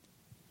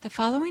The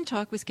following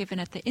talk was given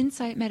at the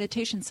Insight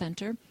Meditation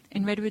Center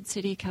in Redwood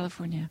City,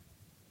 California.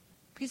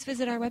 Please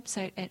visit our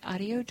website at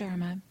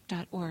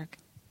audiodharma.org.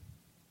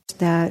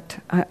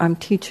 That I'm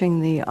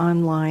teaching the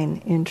online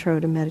Intro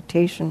to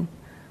Meditation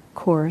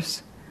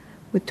course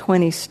with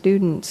 20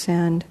 students,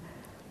 and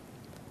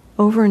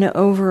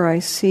over I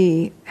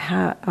see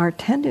our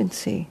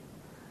tendency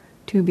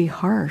to be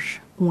harsh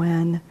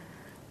when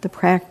the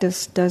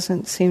practice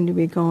doesn't seem to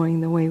be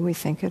going the way we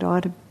think it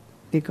ought to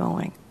be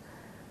going.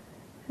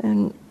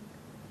 And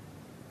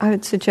I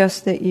would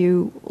suggest that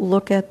you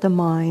look at the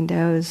mind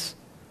as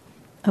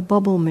a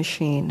bubble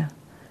machine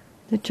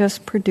that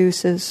just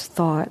produces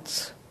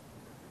thoughts,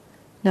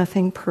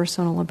 nothing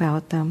personal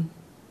about them.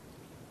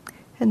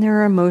 And there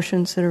are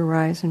emotions that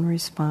arise in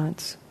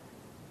response.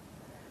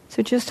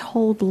 So just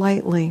hold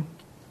lightly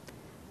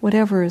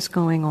whatever is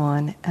going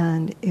on,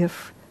 and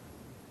if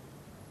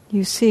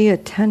you see a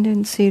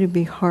tendency to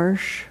be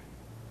harsh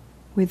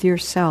with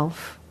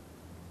yourself,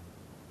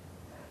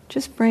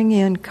 just bring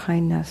in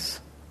kindness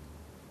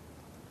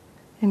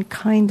and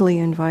kindly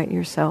invite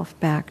yourself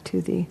back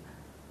to the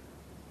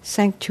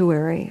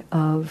sanctuary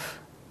of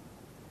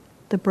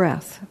the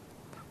breath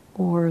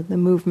or the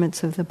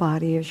movements of the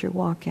body as you're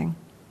walking.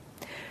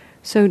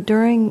 So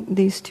during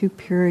these two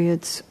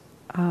periods,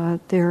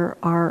 there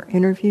are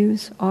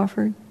interviews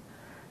offered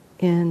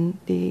in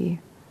the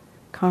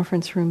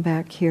conference room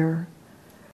back here.